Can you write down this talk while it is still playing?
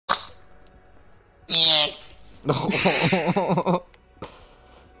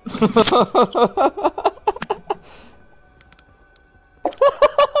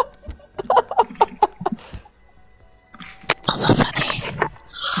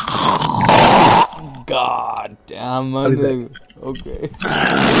God damn, my nigga. Okay.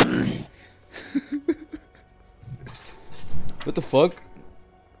 What the fuck?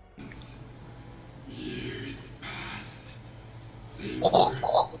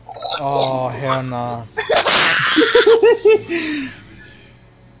 Oh hell nah.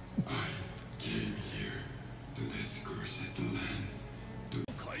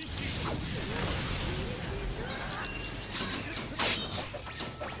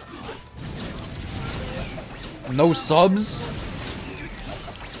 No subs?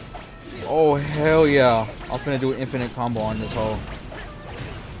 Oh hell yeah. I'm finna do an infinite combo on this hoe.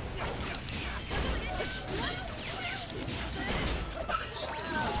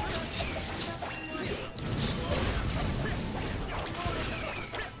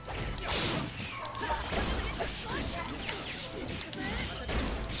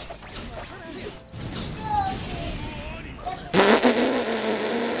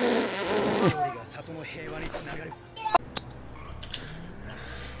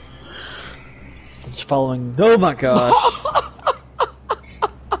 It's following. Oh my gosh.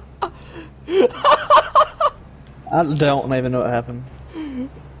 I don't even know what happened.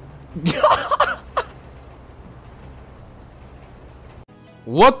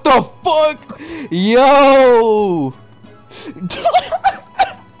 What the fuck? Yo!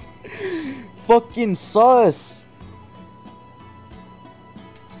 Fucking sus.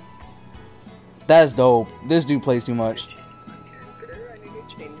 That's dope. This dude plays too much.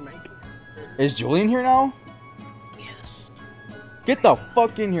 Is Julian here now? Yes. Get the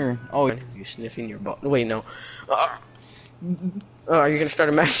fuck in here. Oh, You sniffing your butt. Wait, no. Are you gonna start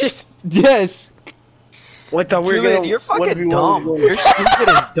a match? yes. What the we're Julian, gonna? you're fucking dumb. You're stupid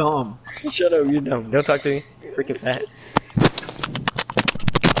and dumb. Shut up, you're dumb. Don't talk to me. You're freaking fat.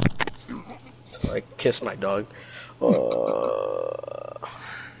 So I kiss my dog.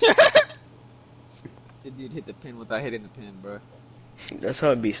 The dude hit the pin without hitting the pin, bro. That's how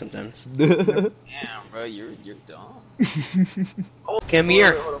it be sometimes. Damn, bro, you're dumb. Come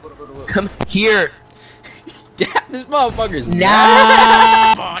here. Come here. Damn, this motherfucker's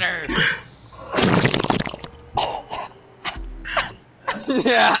Nah. Water.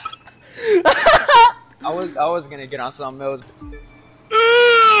 Yeah. I was gonna get on something else.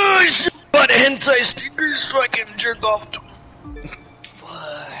 But hentai stickers so I can jerk off to.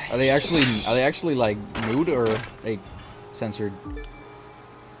 Are they actually like nude or like censored?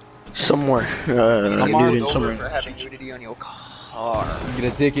 Somewhere. Somewhere. Dude, somewhere. For having nudity on your car.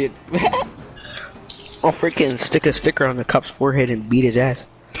 Get a ticket. I'll freaking stick a sticker on the cop's forehead and beat his ass.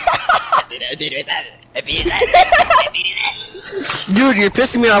 Dude, you're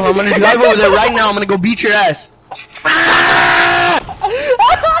pissing me off. I'm gonna drive over there right now. I'm gonna go beat your ass.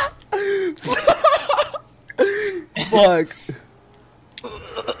 Fuck.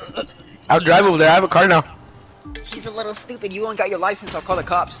 I'll drive over there. I have a car now. He's a little stupid. You ain't got your license. I'll call the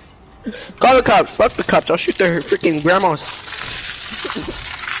cops. Call the cops. Fuck the cops. I'll shoot their freaking grandmas.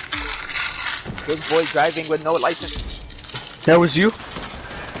 Big boy driving with no license. That was you?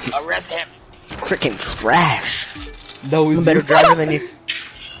 Arrest him. Freaking trash. That was I'm a better driver than you.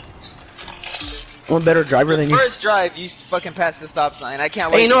 I'm a better driver than you. First drive, you fucking passed the stop sign. I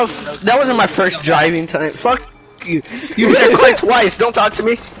can't wait. Hey, you know, that wasn't my first driving time. Fuck you. You hit a car twice. Don't talk to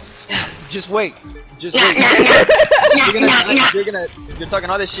me. Just wait. Just wait. You're talking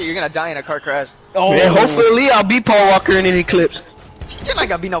all this shit. You're gonna die in a car crash. Oh. Yeah, hopefully I'll be Paul Walker in any clips. You're not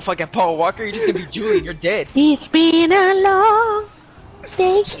gonna be no fucking Paul Walker. You're just gonna be Julian. You're dead. It's been a long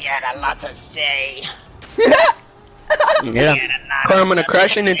day. He had a lot to say. Yeah. Car I'm gonna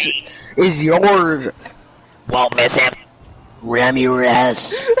crash into is yours. Won't miss him. Ram your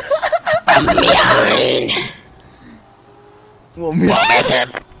ass. I'm behind. Won't miss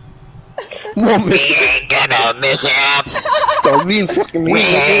him. Won't miss him. Ain't gonna miss him. Stop being fucking mean. We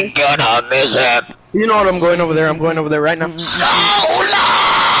ain't gonna miss him. You know what? I'm going over there. I'm going over there right now. So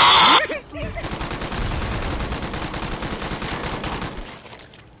long.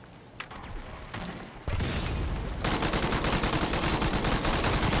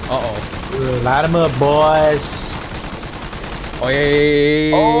 Uh-oh. Light them up, boys. Oh,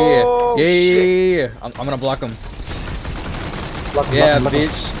 yeah. Oh, Yeah. I'm gonna block him. Block 'em, Yeah, block 'em, block 'em.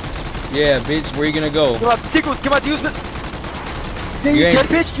 bitch. Yeah, bitch, where you gonna go? Give up, Tickles. Give up, use it. Yeah, You you ain't-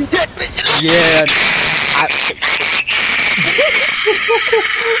 dead bitch. You dead bitch. Yeah.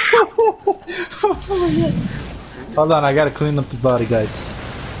 Hold on, I gotta clean up the body, guys.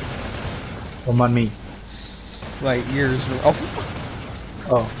 Come on me. Like years. Oh.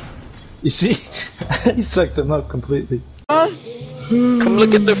 Oh. You see? He sucked them up completely. Come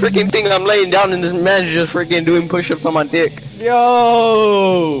look at the freaking thing I'm laying down and this man's just freaking doing push-ups on my dick.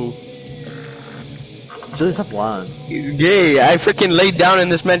 Yo. Just stop lying. He's gay. I freaking laid down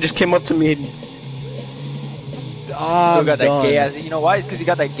and this man just came up to me and Still got that gay ass. You know why? It's because you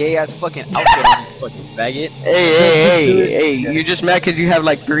got that gay ass fucking outfit on, you fucking faggot. hey, you're just mad because you have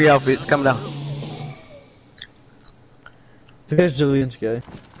like 3 outfits. Come down. Here's Julian's guy.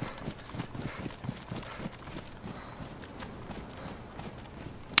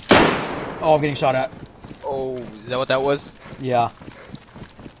 Oh, I'm getting shot at. Oh, is that what that was? Yeah.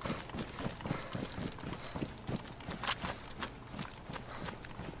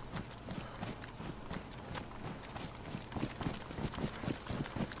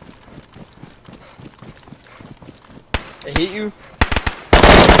 They hit you?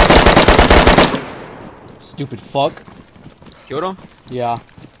 Stupid fuck. Killed him? Yeah.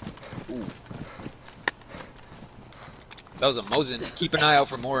 Ooh. That was a Mosin. Keep an eye out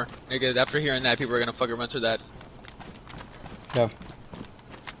for more. Nigga, after hearing that, people are gonna fucking run to that. Yeah.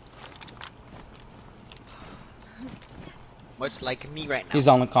 Much like me right now. He's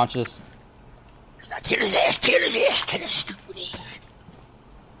unconscious. Kill his ass, kill his ass, kill his stupid ass.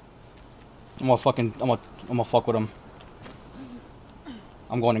 I'm gonna fuck with him.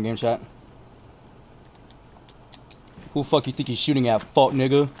 I'm going to game chat. Who the fuck you think he's shooting at, fuck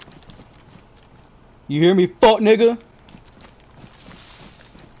nigga? You hear me, fuck nigga?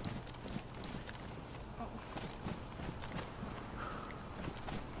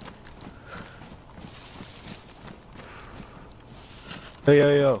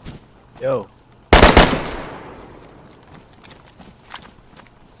 Yo.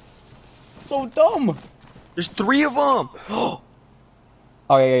 So dumb. There's 3 of them! Oh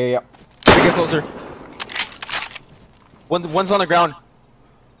yeah. Get closer. One's on the ground.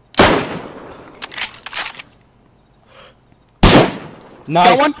 Nice.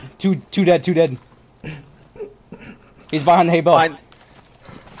 Got one? Two dead. He's behind the hay bale. Fine.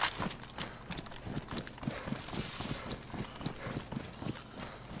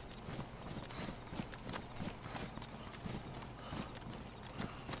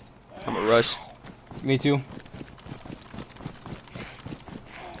 I'm a rush. Me too.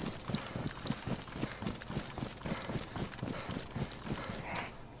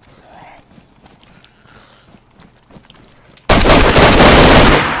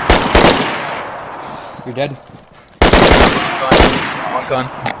 You're dead? One gun.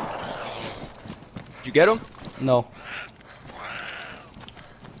 Did you get him? No.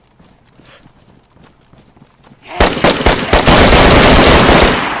 You're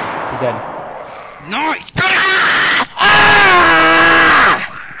dead. Nice!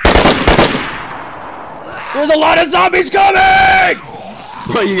 There's a lot of zombies coming!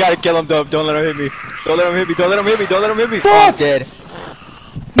 Bro, you gotta kill him, Dub. Don't let him hit me. Don't let him hit me. Don't let him hit me. Don't let him hit me. Fuck! Oh, I'm dead.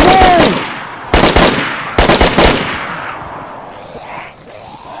 No!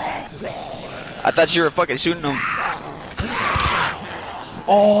 I thought you were fucking shooting him.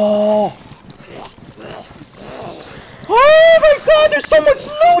 Oh! Oh my god, there's so much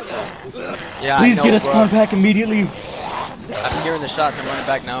loot! Yeah, Please I know, get a bro. spawn pack immediately. I'm hearing the shots. I'm running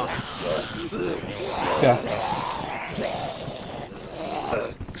back now. Yeah.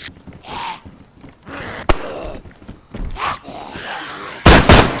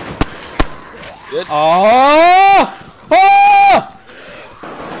 Good. Oh! Oh!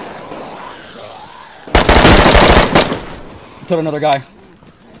 Killed another guy.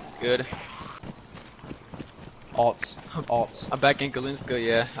 Good. Alts. I'm back in Galinska,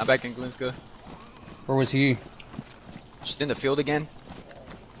 yeah. I'm back in Galinska. Where was he? Just in the field again.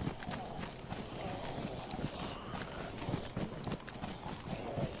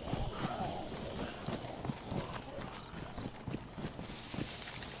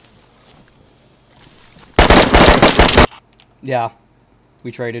 Yeah.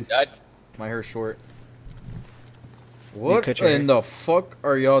 We traded. Died. My hair's short. What cut your in the fuck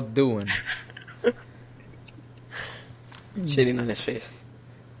are y'all doing? Shitting on his face.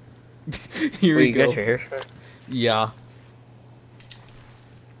 Here Wait, we you go. got your hair short? Yeah.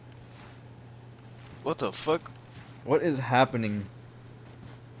 What the fuck? What is happening?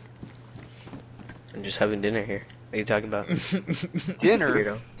 I'm just having dinner here. What are you talking about? Dinner?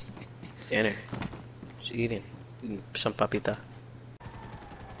 Weirdo. Dinner. Just eating some papita.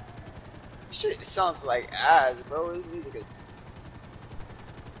 Shit sounds like ass, bro. This music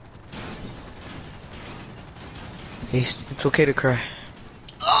is... It's okay to cry.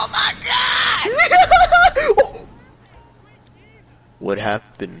 Oh my god! What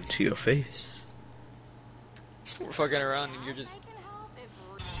happened to your face? We're fucking around and you're just.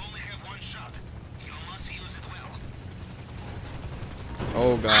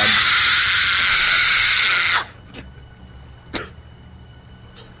 Oh god.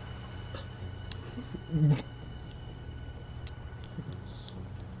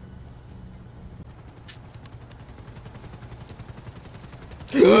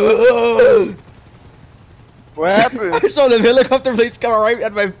 What happened? I saw the helicopter blades come right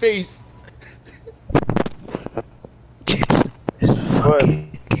at my face. What?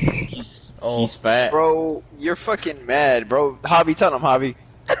 He's fat. Bro, you're fucking mad, bro. Hobby, tell him, Hobby.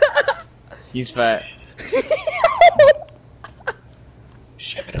 He's fat.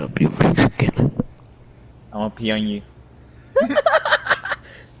 Shut up, you Mexican. I'm gonna pee on you.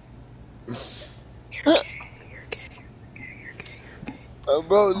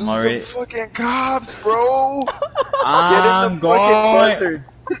 Bro, I'm there's already- some fucking cops, bro. I'm going. Buzzard.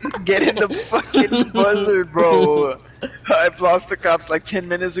 Get in the fucking buzzard, bro. I've lost the cops like 10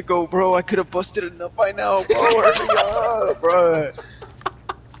 minutes ago, bro. I could have busted enough by now, bro. Hurry up, bro.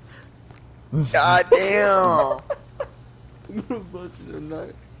 God damn.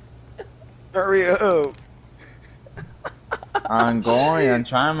 Hurry up. I'm going. I'm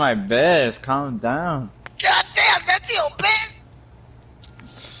trying my best. Calm down. God damn, that's your best.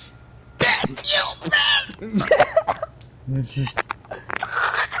 That's your best.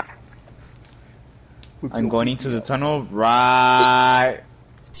 I'm going into the tunnel right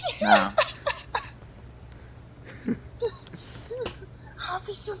now.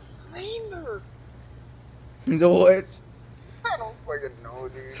 Hobby's a flamer. The what? I don't fucking know,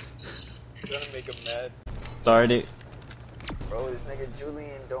 dude. You're gonna make him mad. Started. Bro, this nigga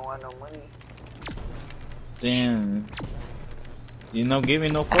Julian don't want no money. Damn. You know, give me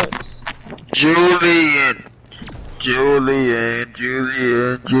no fucks. Julian. That's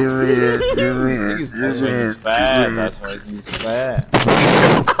why he's fat. That's why he's fat.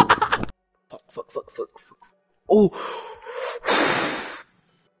 Fuck. Oh.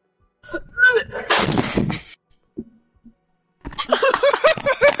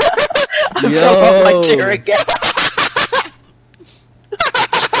 I'm so off my chair again.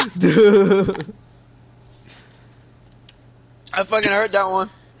 Dude. I fucking heard that one.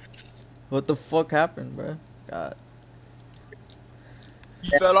 What the fuck happened, bro? God. He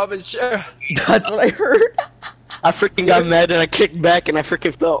fell off his chair. That's what I heard. I freaking got mad and I kicked back and I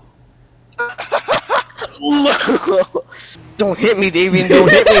freaking fell. Don't hit me, Davian. Don't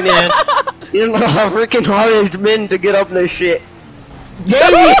hit me, man. You know how freaking hard it's been to get up this shit.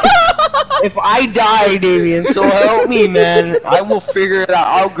 Davian! If I die, Davian, so help me, man. I will figure it out.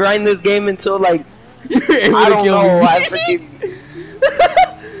 I'll grind this game until, like, You're able I to don't kill know. me. I freaking...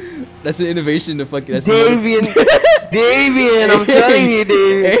 That's an innovation to fucking. That's Davian, Davian, I'm telling you,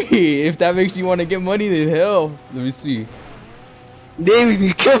 Davian. Hey, if that makes you want to get money, then hell. Let me see. Davian,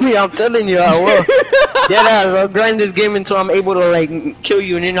 you kill me, I'm telling you, I will. Yeah, I'll grind this game until I'm able to, like, kill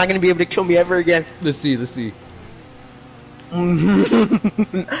you, and you're not gonna be able to kill me ever again. Let's see. Let's see.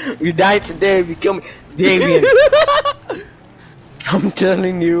 You die today if you kill me. Davian. I'm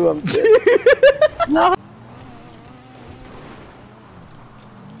telling you, I'm telling you. No.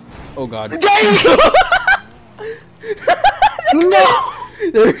 Oh god. Davian! No!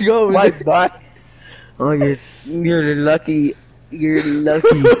 There we go. My God. Oh, you're lucky. You're lucky.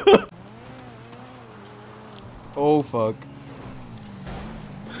 Oh fuck.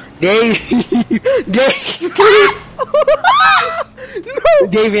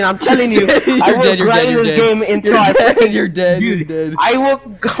 Davian, I'm telling you, You're I will dead, you're grind dead, you're this dead. game until You're I dead, freaking. you're dead, Dude, you're dead. I will.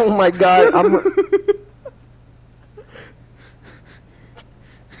 Oh my God, I'm.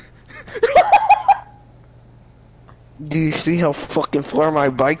 Do you see how fucking far my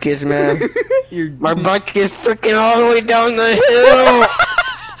bike is, man? My bike is freaking all the way down the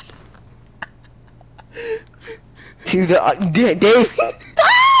hill. Dude, Dave.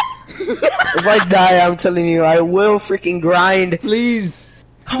 If I die, I'm telling you, I will freaking grind. Please.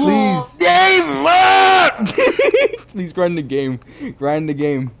 Oh, Please. Dave, look! Please grind the game. Grind the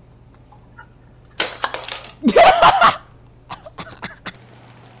game.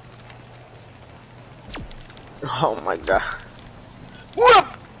 Oh my God.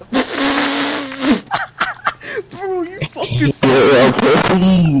 Bro, you fucking.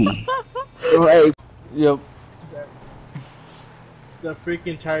 Right. Yep. The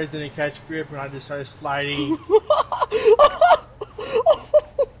freaking tires didn't catch grip and I just started sliding.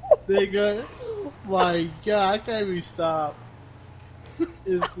 Nigga, my God, I can't even stop.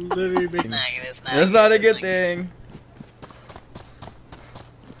 It's literally making. That's not a good thing.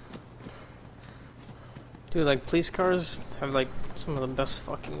 Dude, like police cars have like some of the best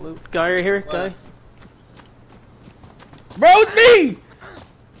fucking loot. Guy right here, guy. Bro, it's me!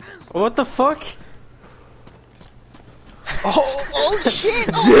 What the fuck? Oh shit!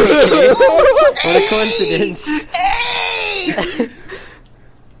 What a coincidence.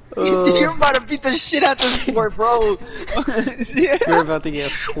 You're about to beat the shit out this boy, bro. Yeah. You're about to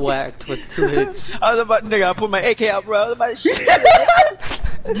get whacked with 2 hits. I was about, nigga, I put my AK out, bro. I was about to shoot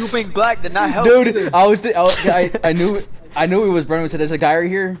you. Being black did not help. Dude, I knew it was Brennan said there's a guy right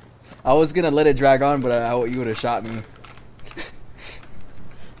here. I was gonna let it drag on, but you would have shot me.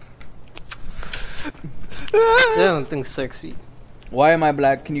 I don't think sexy. Why am I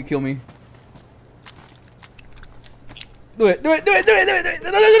black? Can you kill me? Do it! Do it! Do it! Do it! Do it! Do it! Do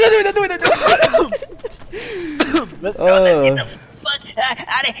it! Do it! Do it! Let's go. Let's get the fuck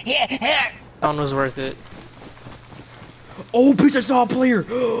out of here. That one was worth it. Oh, bitch! I saw a player.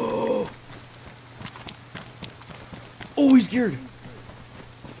 Oh, he's scared.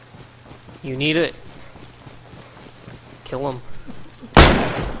 You need it. Kill him.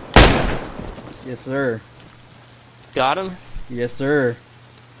 Yes, sir. Got him? Yes, sir.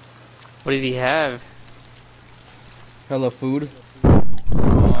 What did he have? Hella food.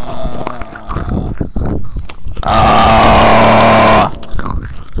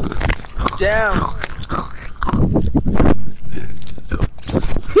 Damn.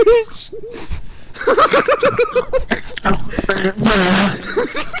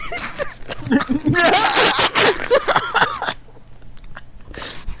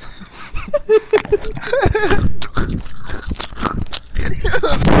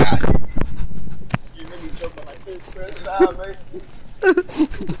 You made me choke on my tits, bro. Stop, man.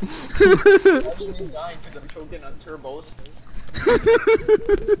 Imagine me dying because I'm choking on turbos.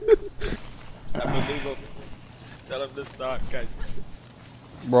 Unbelievable. Tell him to stop, guys.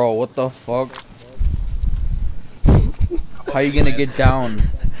 Bro, what the fuck? How you gonna get down?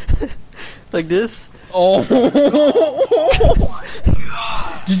 Like this? Oh!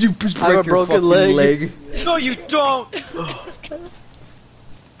 Did you break I have a your broken fucking leg. No, you don't.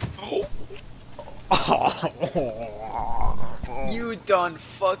 You done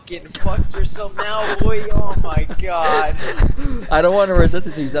fucking fucked yourself now, boy. Oh my god. I don't want to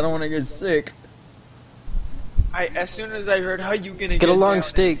resuscitate. I don't want to get sick. As soon as I heard how you gonna Get a long down,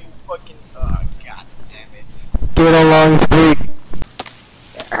 stick. fucking. Oh god damn it. Get a long stick.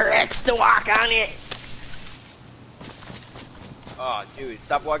 It hurts to walk on it. Oh, dude,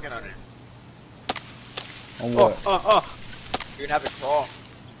 stop walking on it. On what? You're gonna have to crawl.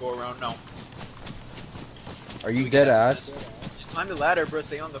 Go around now. Are you dead ass? Just climb the ladder, bro.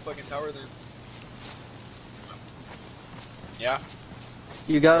 Stay on the fucking tower then. Yeah.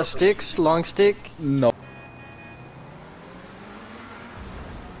 You got sticks? Long stick? No.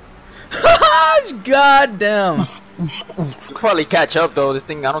 God damn! Could probably catch up though. This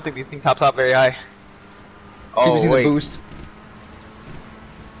thing, I don't think these things tops out very high. Keep Oh using the wait. boost.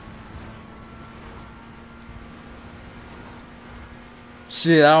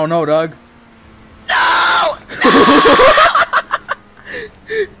 Shit, I don't know, dog. No!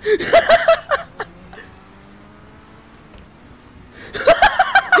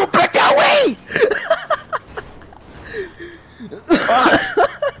 Go back that way!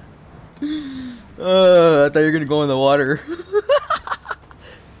 I thought you were gonna go in the water.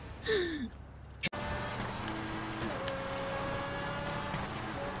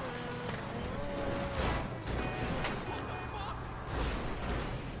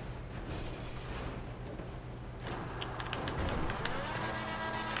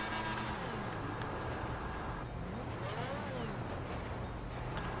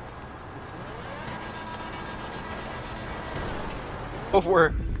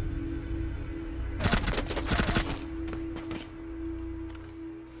 Over.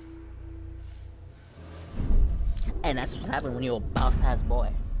 And that's what happened when you're a boss ass boy.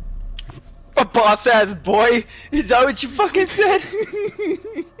 A boss ass boy? Is that what you fucking said?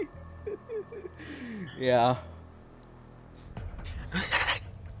 Yeah.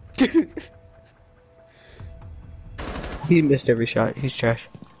 He missed every shot. He's trash.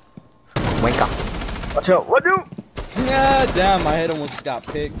 Wake up. Watch out. What do? Yeah, damn, my head almost got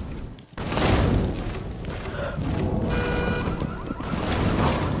picked.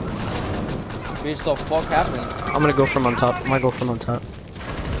 Bitch, the fuck happened? I'm gonna go from on top. I'm gonna go from on top.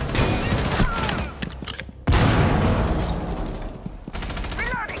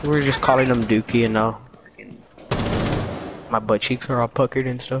 We were just calling him Dookie and now my butt cheeks are all puckered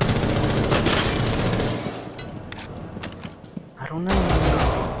and stuff. I don't know.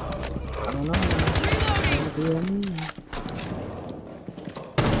 I don't know. What do I mean?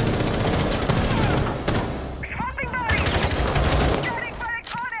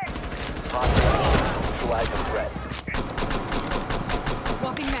 Flag of threat.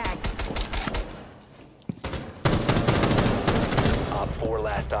 Swapping mags. Op 4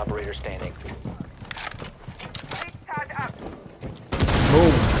 last operator standing.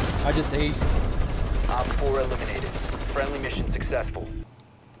 Boom. I just aced. Op 4 eliminated. Friendly mission successful.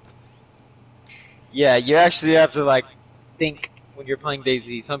 Yeah, you actually have to like think when you're playing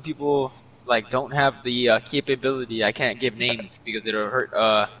DayZ. Some people like don't have the capability. I can't give names because it'll hurt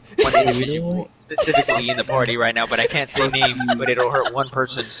one individual specifically in the party right now. But I can't say names. But it'll hurt one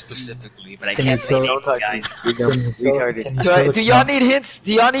person specifically. But I Can you can't say tell- names, guys. Retarded. Do y'all need hints?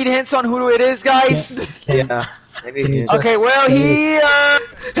 Do y'all need hints on who it is, guys? Yeah. I need it. Okay, well he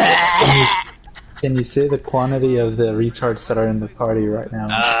Can you say the quantity of the retards that are in the party right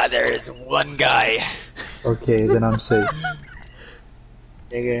now? there is one guy. Okay, then I'm safe.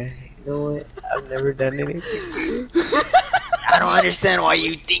 Nigga, you know what? I've never done anything to you. I don't understand why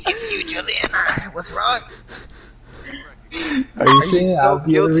you think it's you, Juliana. What's wrong? Are you saying so I'll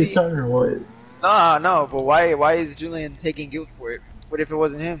be a guilty? retard or what? No, but why is Julian taking guilt for it? What if it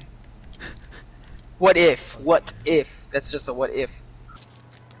wasn't him? What if? What if? That's just a what if.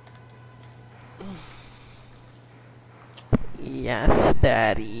 Yes,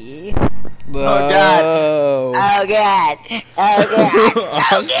 Daddy. God. Oh. Oh god. Oh god.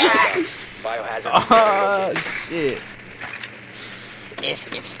 Oh god. Biohazard. Oh shit.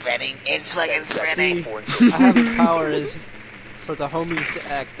 It's spreading. It's fucking spreading. I have the powers for the homies to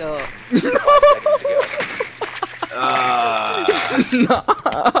act up. No.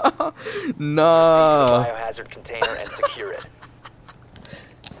 No. Biohazard container and secure it.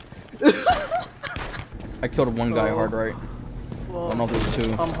 I killed one guy Oh. hard right. I Well, don't know if there was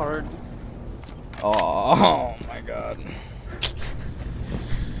two. I'm hard. Oh my god.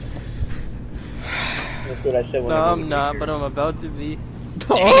 That's what I said when No, I I'm not, but I'm about to be.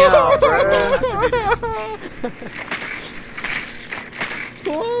 Damn, bro.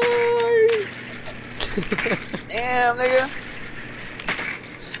 Why? Damn, nigga.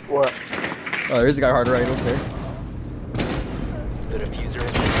 What? Oh, there's a guy hard right. Okay. The diffuser is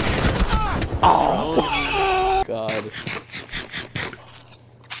Oh god.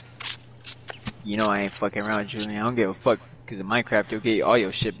 You know I ain't fucking around, Julian. I don't give a fuck. Cause in Minecraft, you'll get all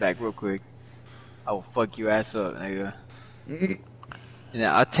your shit back real quick. I will fuck your ass up, nigga. And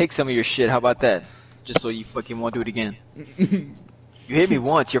I'll take some of your shit. How about that? Just so you fucking won't do it again. You hit me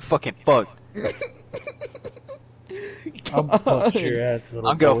once, you're fucking fucked. I'll bust your ass, little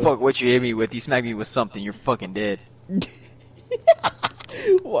I'm gonna boy. fuck what you hit me with. You smack me with something, you're fucking dead.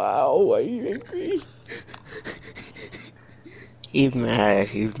 Wow, why are you angry? He's mad.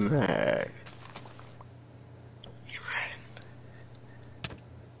 He's mad.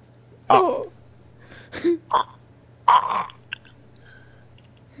 Oh.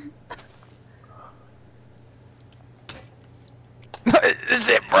 This is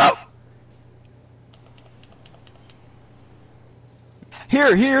it, bro.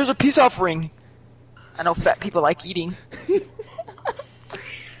 Here's a peace offering. I know fat people like eating.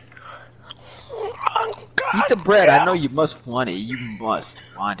 Eat the bread. I know you must want it. You must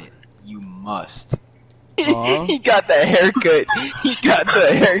want it. You must. He got the haircut. He got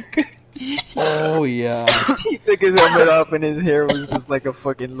the haircut. Oh yeah. He took his helmet off and his hair was just like a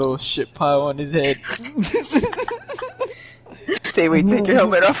fucking little shit pile on his head. Stay, wait, take your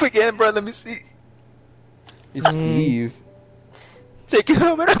helmet off again, bro. Let me see. It's Steve. Take your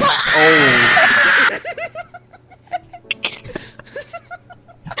helmet off. Oh.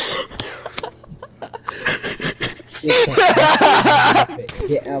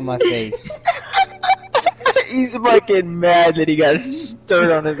 Get out of my face. He's fucking mad that he got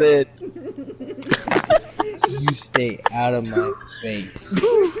dirt on his head. You stay out of my face.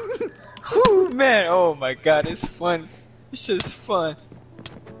 Whew, man, oh my god, it's fun. It's just fun.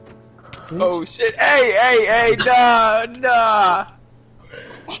 Oh shit, hey, nah.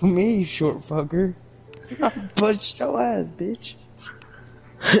 Me, you short fucker. I punched your ass, bitch.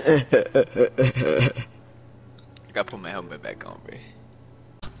 I gotta put my helmet back on, bro.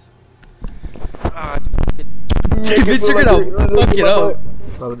 Hey, bitch, you're gonna fuck it up.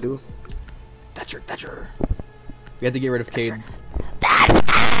 I'll do. Thatcher. We have to get rid of Cade. I'm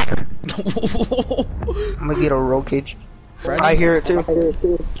gonna get a roll cage. Brandon? I hear it too.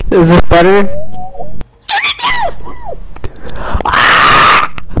 Is this better?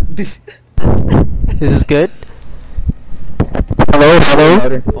 Is this good? Hello?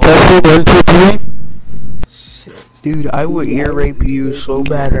 Testing 1, 2, 3. Dude, I would ear rape you so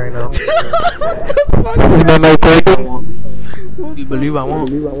bad right now. Is my mic working? You believe I won't?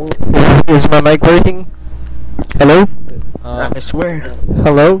 Is my mic working? Hello? I swear.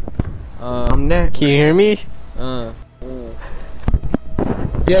 Hello? I'm there. Can you hear me?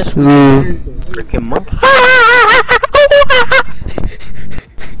 Yes, we freaking monkey.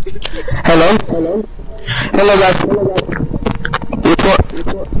 Hello? Hello, guys.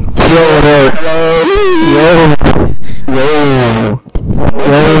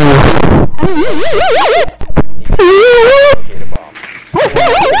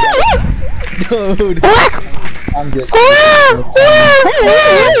 Yo, Dude. I'm just.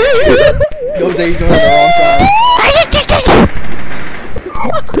 Those are you doing it the wrong time.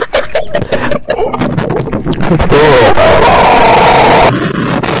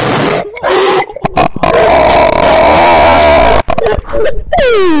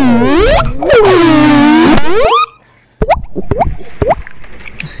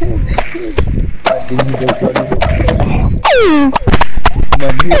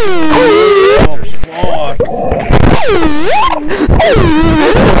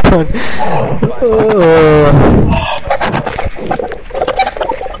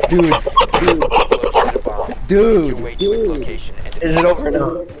 Dude. Is it over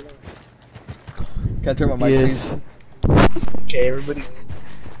now? Can I turn my mic, please? Okay, everybody.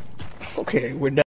 Okay, we're done.